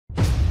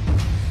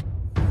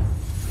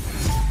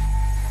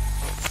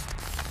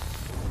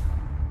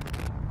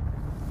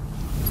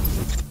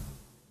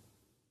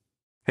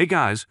Hey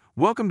guys,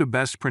 welcome to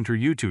Best Printer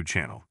YouTube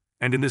channel,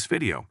 and in this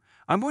video,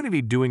 I'm going to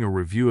be doing a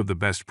review of the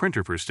best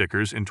printer for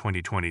stickers in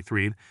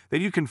 2023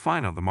 that you can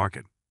find on the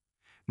market.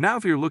 Now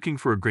if you're looking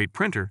for a great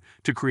printer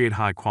to create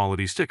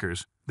high-quality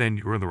stickers, then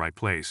you're in the right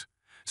place.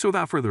 So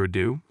without further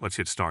ado, let's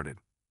get started.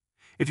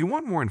 If you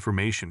want more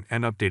information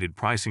and updated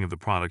pricing of the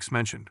products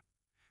mentioned,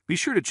 be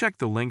sure to check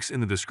the links in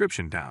the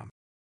description down.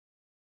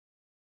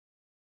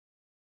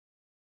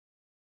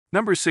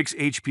 Number 6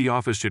 HP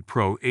OfficeJet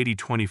Pro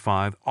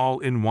 8025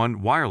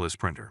 All-in-One Wireless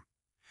Printer.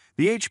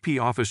 The HP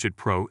OfficeJet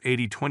Pro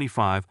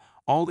 8025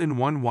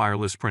 All-in-One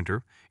Wireless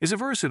Printer is a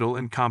versatile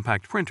and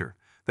compact printer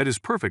that is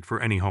perfect for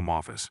any home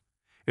office.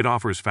 It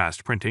offers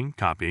fast printing,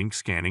 copying,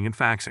 scanning, and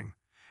faxing,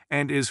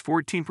 and is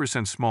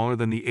 14% smaller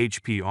than the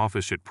HP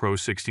OfficeJet Pro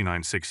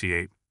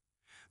 6968.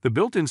 The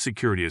built-in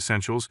security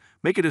essentials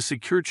make it a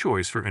secure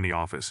choice for any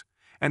office,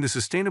 and the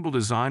sustainable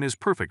design is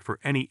perfect for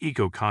any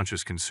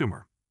eco-conscious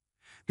consumer.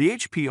 The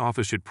HP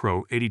OfficeJet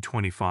Pro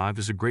 8025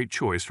 is a great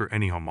choice for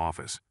any home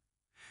office.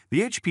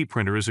 The HP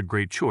printer is a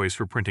great choice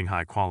for printing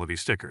high-quality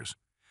stickers.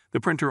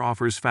 The printer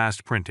offers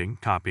fast printing,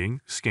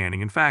 copying,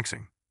 scanning, and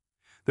faxing.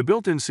 The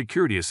built-in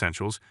security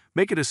essentials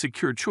make it a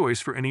secure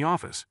choice for any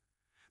office.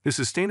 The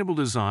sustainable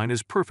design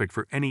is perfect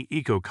for any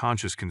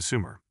eco-conscious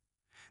consumer.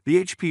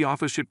 The HP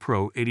OfficeJet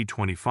Pro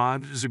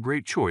 8025 is a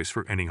great choice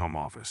for any home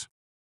office.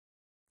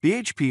 The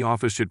HP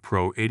OfficeJet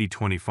Pro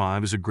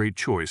 8025 is a great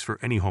choice for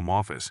any home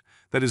office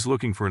that is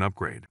looking for an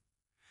upgrade.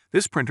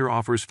 This printer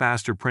offers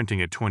faster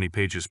printing at 20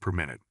 pages per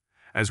minute,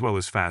 as well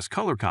as fast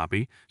color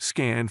copy,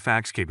 scan, and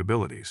fax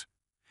capabilities.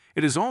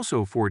 It is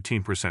also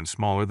 14%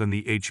 smaller than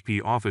the HP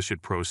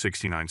OfficeJet Pro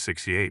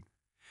 6968,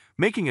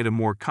 making it a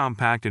more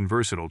compact and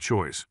versatile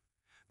choice.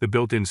 The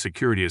built-in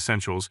security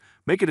essentials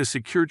make it a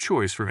secure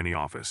choice for any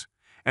office,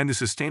 and the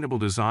sustainable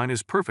design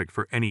is perfect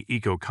for any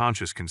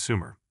eco-conscious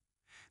consumer.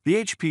 The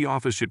HP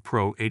OfficeJet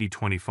Pro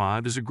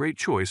 8025 is a great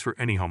choice for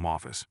any home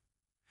office.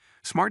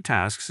 Smart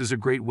Tasks is a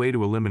great way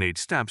to eliminate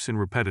steps in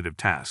repetitive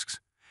tasks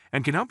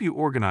and can help you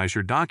organize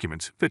your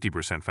documents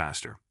 50%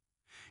 faster.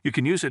 You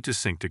can use it to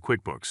sync to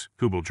QuickBooks,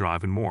 Google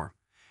Drive, and more.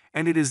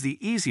 And it is the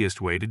easiest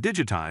way to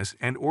digitize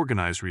and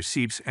organize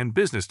receipts and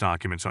business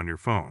documents on your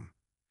phone.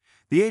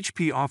 The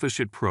HP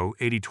OfficeJet Pro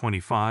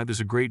 8025 is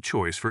a great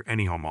choice for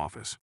any home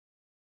office.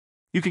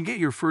 You can get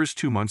your first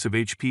 2 months of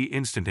HP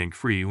Instant Ink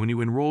free when you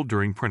enroll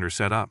during printer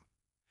setup.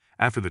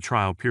 After the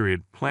trial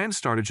period, plans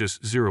start at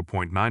just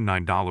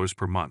 $0.99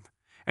 per month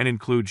and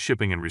include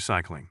shipping and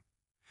recycling.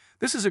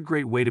 This is a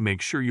great way to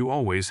make sure you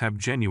always have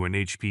genuine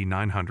HP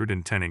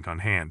 910 ink on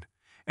hand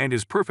and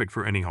is perfect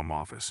for any home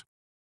office.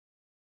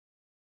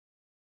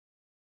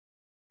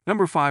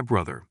 Number 5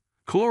 Brother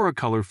Colora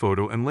Color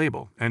Photo and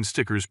Label and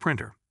Stickers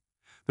Printer.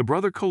 The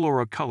Brother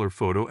Colora Color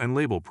Photo and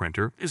Label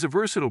Printer is a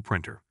versatile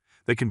printer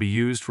that can be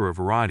used for a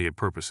variety of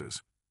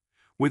purposes.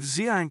 With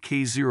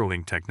ZINK Zero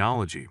Ink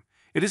technology,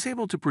 it is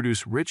able to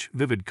produce rich,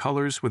 vivid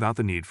colors without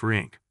the need for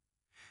ink.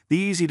 The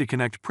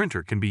easy-to-connect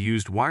printer can be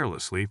used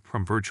wirelessly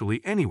from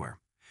virtually anywhere,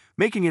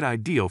 making it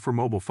ideal for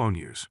mobile phone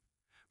use.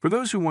 For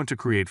those who want to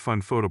create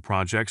fun photo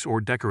projects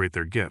or decorate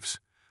their gifts,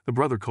 the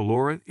Brother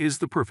Colora is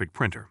the perfect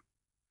printer.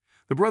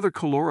 The Brother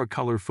Colora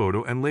Color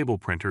Photo and Label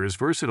Printer is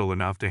versatile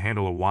enough to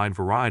handle a wide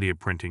variety of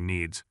printing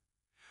needs.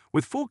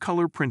 With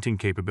full-color printing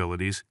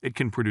capabilities, it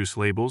can produce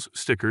labels,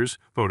 stickers,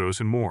 photos,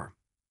 and more.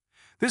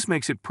 This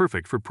makes it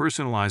perfect for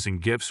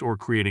personalizing gifts or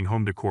creating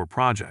home decor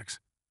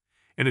projects.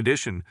 In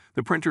addition,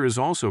 the printer is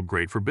also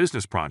great for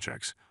business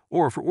projects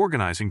or for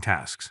organizing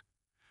tasks.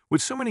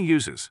 With so many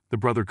uses, the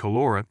Brother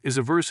Colora is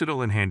a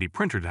versatile and handy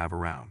printer to have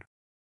around.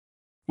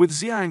 With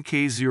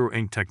ZINK Zero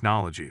Ink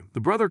technology, the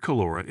Brother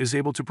Colora is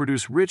able to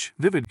produce rich,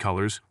 vivid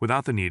colors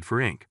without the need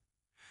for ink.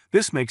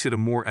 This makes it a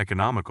more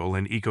economical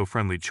and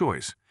eco-friendly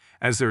choice,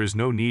 as there is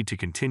no need to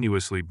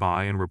continuously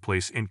buy and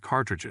replace ink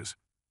cartridges.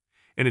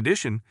 In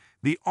addition,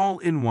 the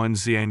all-in-one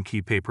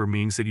ZINK paper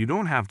means that you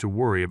don't have to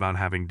worry about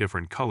having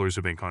different colors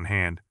of ink on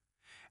hand.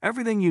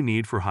 Everything you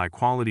need for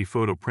high-quality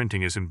photo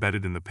printing is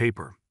embedded in the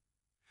paper.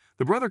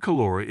 The Brother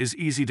Colora is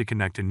easy to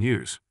connect and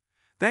use.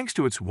 Thanks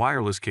to its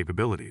wireless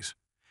capabilities,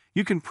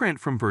 you can print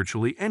from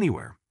virtually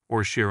anywhere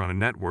or share on a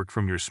network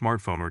from your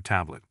smartphone or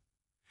tablet.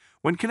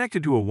 When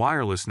connected to a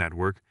wireless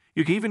network,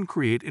 you can even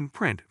create and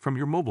print from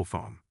your mobile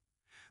phone.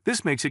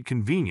 This makes it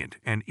convenient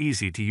and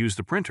easy to use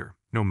the printer,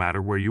 no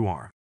matter where you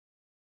are.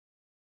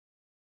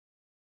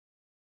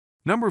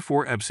 Number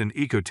 4 Epson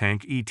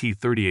EcoTank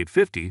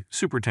ET3850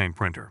 SuperTank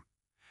Printer.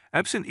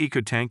 Epson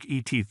EcoTank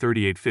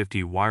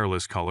ET3850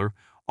 Wireless Color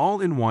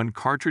All-in-One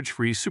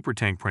Cartridge-Free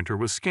SuperTank Printer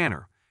with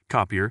scanner,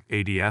 copier,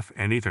 ADF,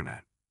 and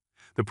Ethernet.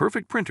 The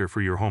perfect printer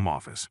for your home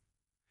office.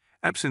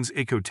 Epson's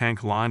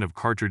EcoTank line of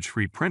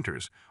cartridge-free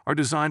printers are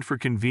designed for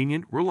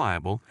convenient,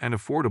 reliable, and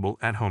affordable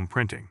at-home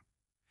printing.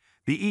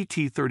 The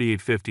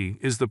ET3850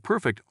 is the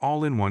perfect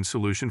all-in-one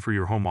solution for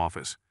your home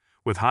office.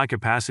 With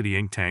high-capacity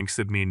ink tanks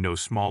that mean no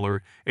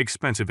smaller,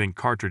 expensive ink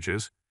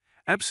cartridges,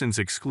 Epson's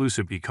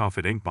exclusive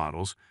EcoFit ink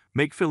bottles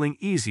make filling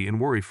easy and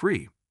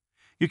worry-free.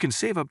 You can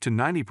save up to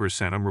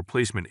 90% on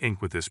replacement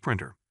ink with this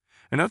printer,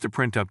 enough to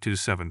print up to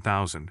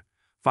 7,000,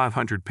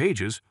 500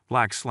 pages,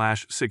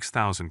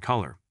 black/6000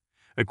 color,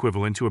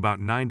 equivalent to about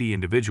 90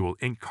 individual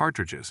ink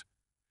cartridges.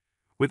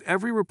 With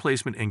every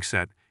replacement ink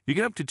set, you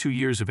get up to 2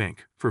 years of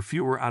ink for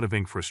fewer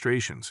out-of-ink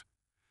frustrations.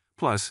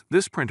 Plus,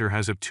 this printer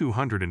has a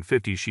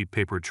 250 sheet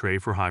paper tray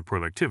for high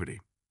productivity.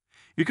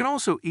 You can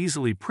also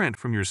easily print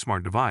from your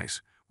smart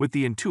device with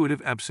the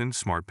intuitive Epson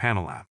Smart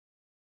Panel app.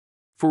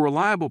 For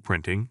reliable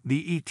printing,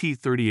 the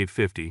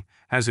ET3850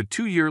 has a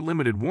 2-year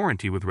limited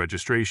warranty with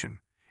registration,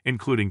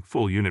 including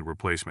full unit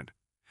replacement.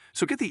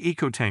 So get the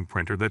EcoTank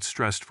printer that's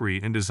stress-free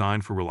and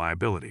designed for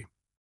reliability.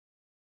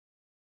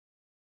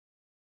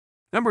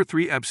 Number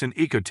 3. Epson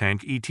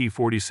EcoTank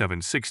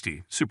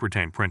ET4760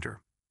 SuperTank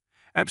Printer.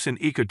 Epson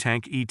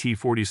EcoTank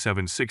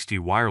ET4760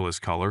 Wireless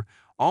Color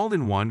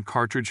All-in-One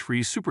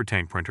Cartridge-Free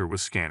SuperTank Printer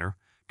with scanner,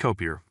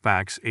 copier,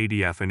 fax,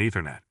 ADF, and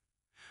Ethernet.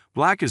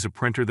 Black is a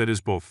printer that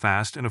is both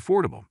fast and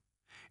affordable.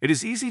 It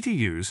is easy to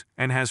use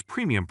and has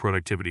premium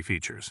productivity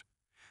features.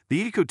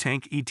 The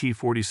EcoTank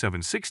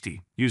ET4760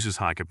 uses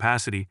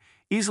high-capacity,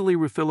 easily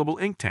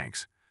refillable ink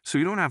tanks, so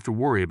you don't have to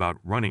worry about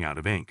running out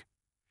of ink.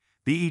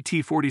 The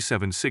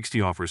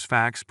ET4760 offers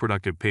fax,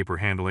 productive paper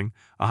handling,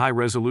 a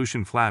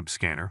high-resolution flap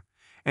scanner,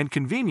 and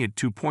convenient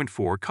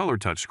 2.4 color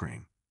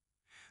touchscreen.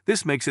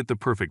 This makes it the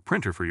perfect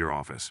printer for your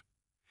office.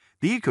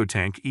 The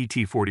EcoTank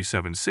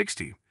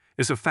ET4760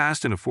 is a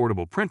fast and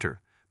affordable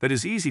printer that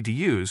is easy to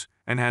use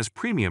and has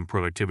premium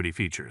productivity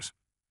features.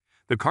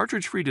 The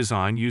cartridge-free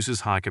design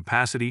uses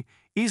high-capacity,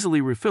 easily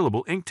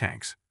refillable ink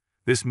tanks.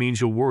 This means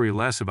you'll worry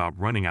less about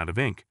running out of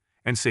ink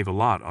and save a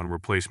lot on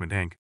replacement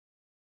ink.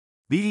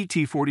 The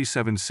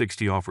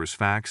ET4760 offers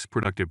fax,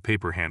 productive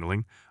paper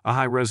handling, a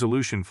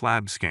high-resolution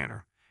flap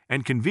scanner,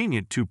 and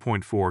convenient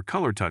 2.4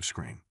 color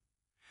touchscreen.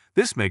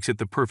 This makes it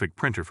the perfect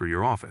printer for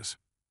your office.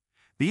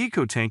 The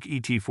EcoTank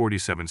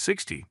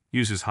ET4760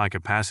 uses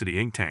high-capacity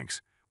ink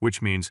tanks,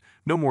 which means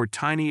no more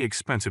tiny,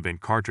 expensive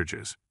ink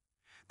cartridges.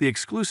 The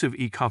exclusive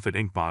eCuffit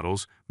ink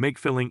bottles make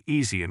filling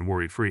easy and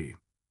worry-free.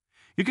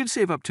 You can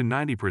save up to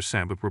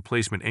 90% with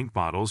replacement ink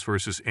bottles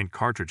versus ink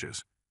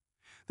cartridges.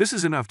 This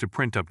is enough to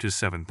print up to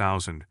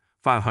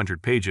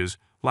 7,500 pages,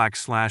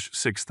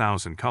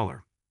 black/6000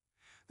 color.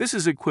 This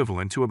is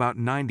equivalent to about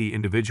 90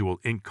 individual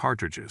ink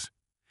cartridges.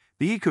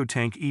 The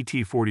EcoTank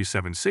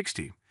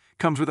ET4760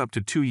 comes with up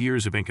to 2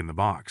 years of ink in the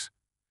box.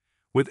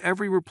 With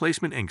every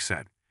replacement ink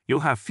set,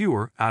 you'll have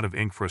fewer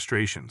out-of-ink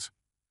frustrations.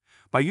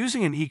 By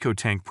using an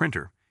EcoTank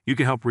printer, you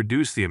can help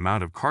reduce the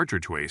amount of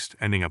cartridge waste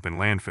ending up in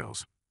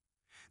landfills.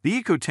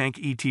 The EcoTank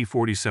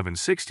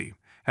ET4760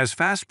 has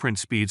fast print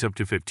speeds up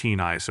to 15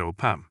 ISO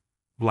PUM,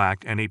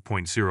 black, and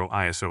 8.0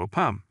 ISO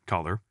PUM,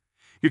 color.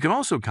 You can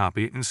also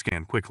copy and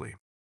scan quickly.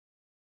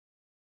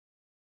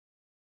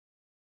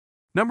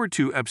 Number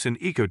 2. Epson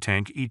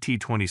EcoTank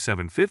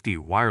ET2750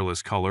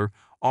 Wireless Color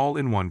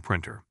All-in-One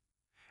Printer.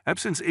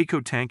 Epson's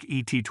EcoTank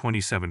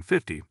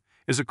ET2750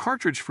 is a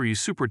cartridge-free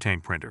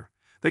SuperTank printer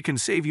that can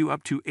save you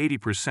up to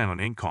 80% on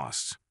ink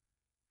costs.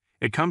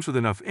 It comes with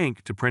enough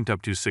ink to print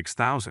up to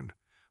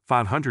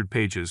 6,500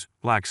 pages,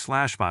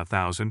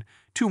 black/5,000,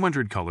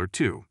 200 color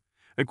 2,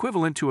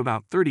 equivalent to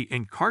about 30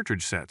 ink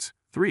cartridge sets,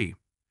 3.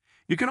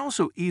 You can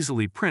also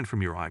easily print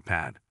from your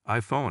iPad,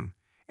 iPhone,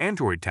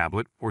 Android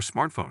tablet, or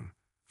smartphone,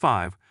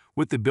 5,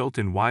 with the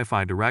built-in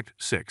Wi-Fi Direct,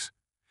 6.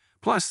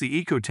 Plus,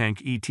 the EcoTank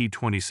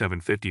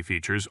ET2750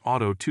 features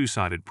auto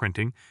two-sided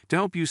printing to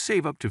help you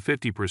save up to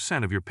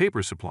 50% of your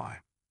paper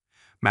supply.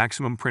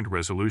 Maximum print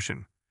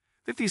resolution,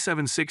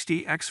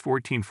 5760 x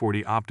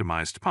 1440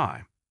 optimized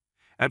pi.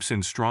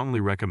 Epson strongly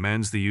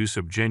recommends the use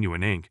of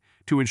genuine ink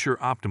to ensure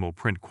optimal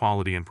print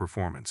quality and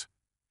performance.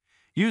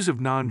 Use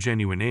of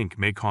non-genuine ink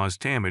may cause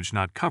damage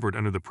not covered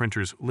under the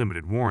printer's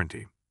limited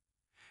warranty.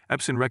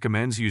 Epson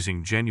recommends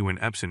using genuine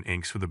Epson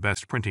inks for the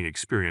best printing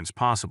experience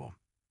possible.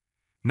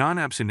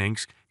 Non-Epson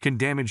inks can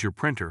damage your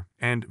printer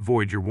and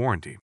void your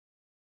warranty.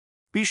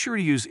 Be sure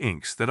to use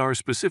inks that are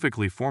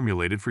specifically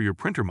formulated for your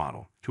printer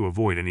model to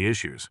avoid any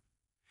issues.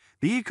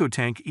 The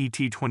EcoTank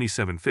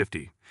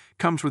ET2750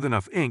 comes with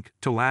enough ink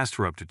to last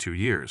for up to 2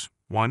 years,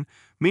 1,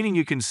 meaning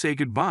you can say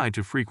goodbye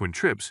to frequent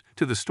trips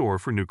to the store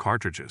for new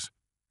cartridges.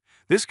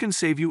 This can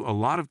save you a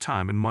lot of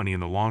time and money in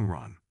the long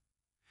run.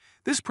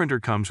 This printer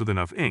comes with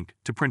enough ink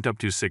to print up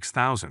to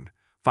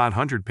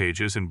 6,500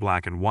 pages in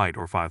black and white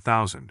or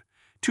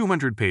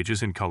 5,200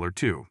 pages in color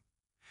 2.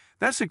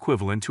 That's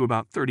equivalent to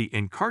about 30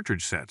 ink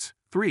cartridge sets,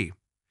 3.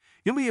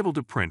 You'll be able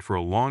to print for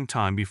a long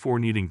time before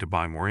needing to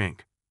buy more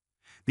ink.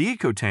 The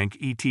EcoTank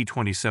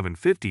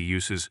ET2750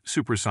 uses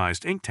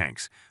supersized ink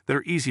tanks that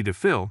are easy to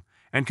fill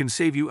and can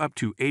save you up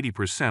to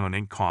 80% on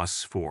ink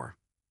costs, 4.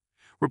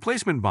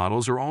 Replacement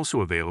bottles are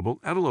also available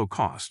at a low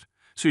cost,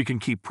 so you can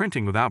keep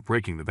printing without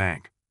breaking the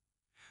bank.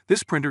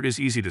 This printer is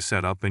easy to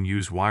set up and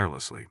use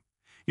wirelessly.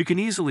 You can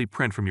easily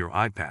print from your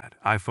iPad,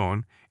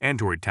 iPhone,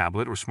 Android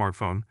tablet, or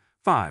smartphone,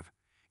 5,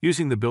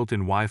 using the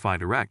built-in Wi-Fi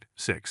Direct,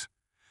 6.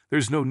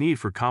 There's no need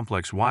for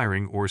complex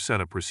wiring or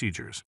setup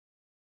procedures.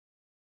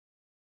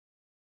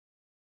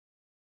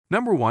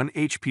 Number 1.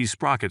 HP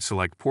Sprocket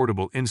Select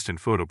Portable Instant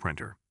Photo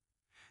Printer.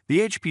 The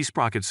HP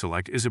Sprocket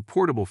Select is a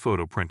portable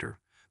photo printer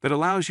that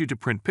allows you to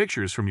print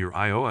pictures from your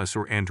iOS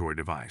or Android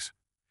device.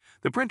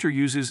 The printer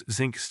uses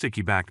zinc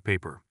sticky-backed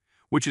paper,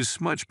 which is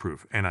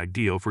smudge-proof and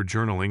ideal for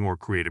journaling or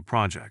creative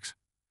projects.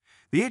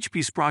 The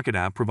HP Sprocket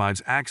app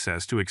provides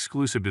access to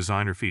exclusive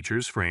designer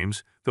features,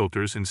 frames,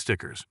 filters, and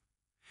stickers.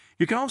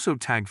 You can also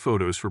tag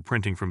photos for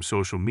printing from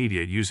social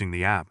media using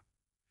the app.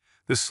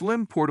 The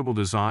slim, portable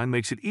design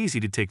makes it easy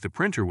to take the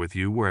printer with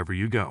you wherever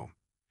you go.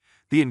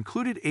 The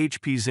included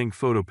HP Zinc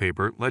photo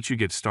paper lets you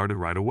get started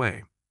right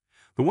away.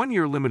 The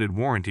 1-year limited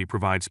warranty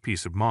provides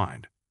peace of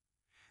mind.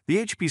 The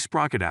HP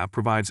Sprocket app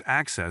provides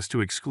access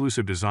to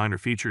exclusive designer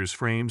features,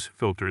 frames,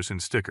 filters,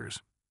 and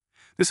stickers.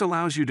 This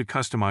allows you to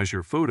customize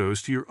your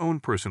photos to your own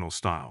personal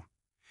style.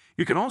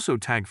 You can also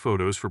tag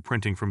photos for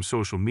printing from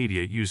social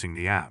media using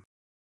the app.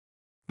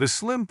 The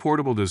slim,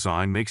 portable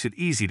design makes it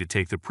easy to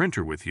take the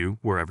printer with you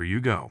wherever you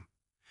go.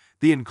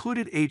 The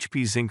included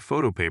HP Zinc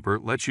photo paper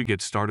lets you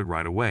get started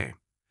right away.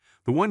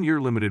 The 1-year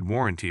limited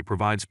warranty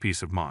provides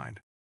peace of mind.